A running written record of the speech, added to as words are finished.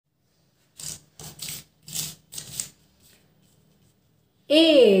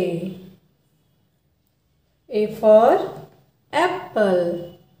A. A for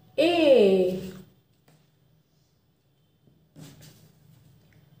apple. A.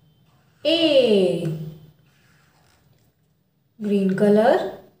 A. Green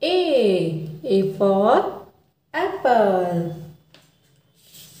color. A. A for apple.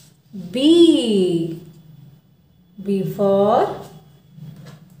 B. B for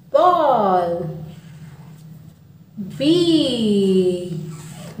ball. B.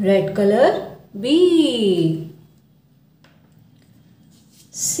 Red color. B.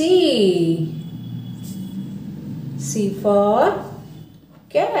 C. C for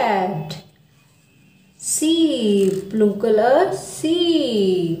cat. C. Blue color.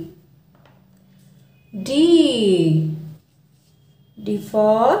 C. D. D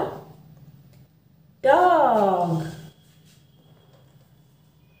for dog.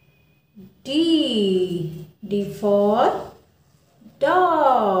 D. D for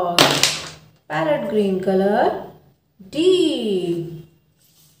dog. Parrot green color. D.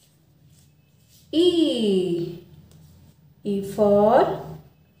 E. E for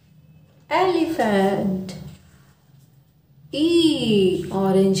elephant. E.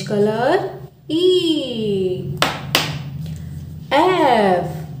 Orange color. E. F.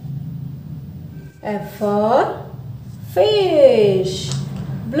 F for fish.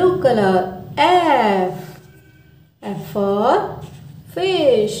 Blue color. F. F for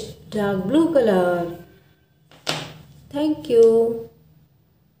fish. Dark blue color. Thank you.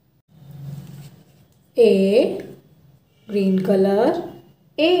 A. Green color.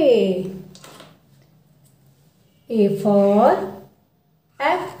 A. A for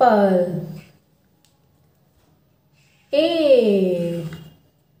apple. A.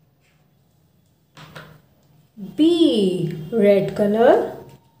 B. Red color.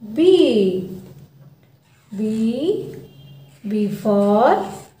 B. B. B for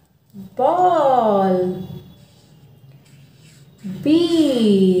ball.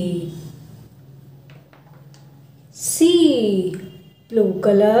 B. C. Blue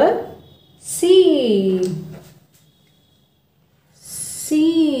color. C.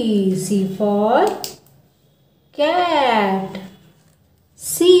 C. C for cat.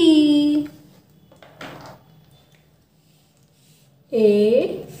 C.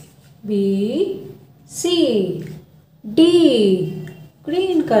 A. B. C. D.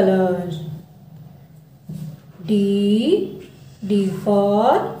 Green color. D. D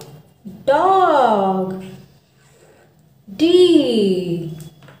for dog. D.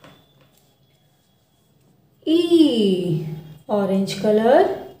 E. Orange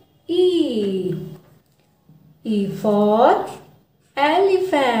color. E. E for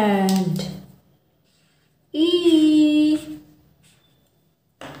elephant. E.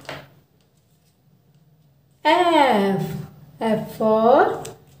 F. F for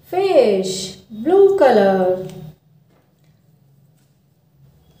fish. Blue color.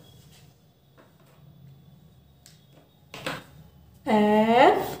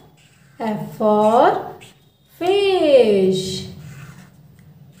 F. F for fish.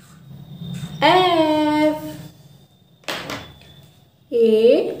 F.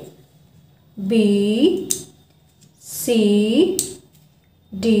 A. B. C.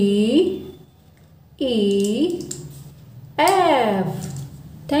 D. E. F.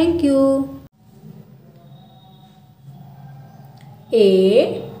 Thank you.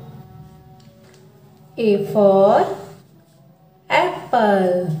 A. A for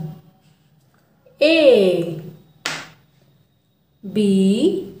apple. A.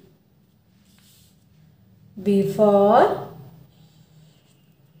 B. B for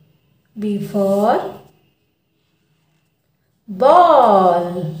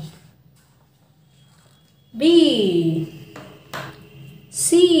ball. B.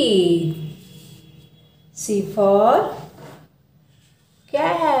 C. C for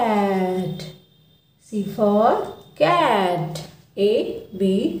cat. C for cat. A,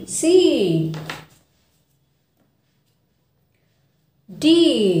 B, C.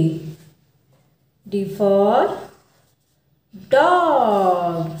 D. D for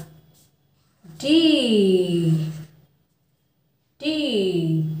dog. D.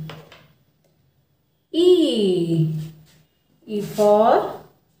 D. E. E for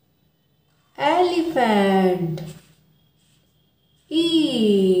elephant.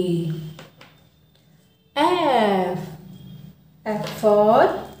 E. F. F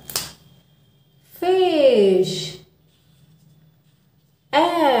for fish.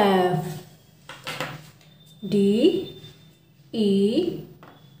 F. D. E.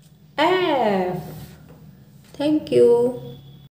 F. Thank you.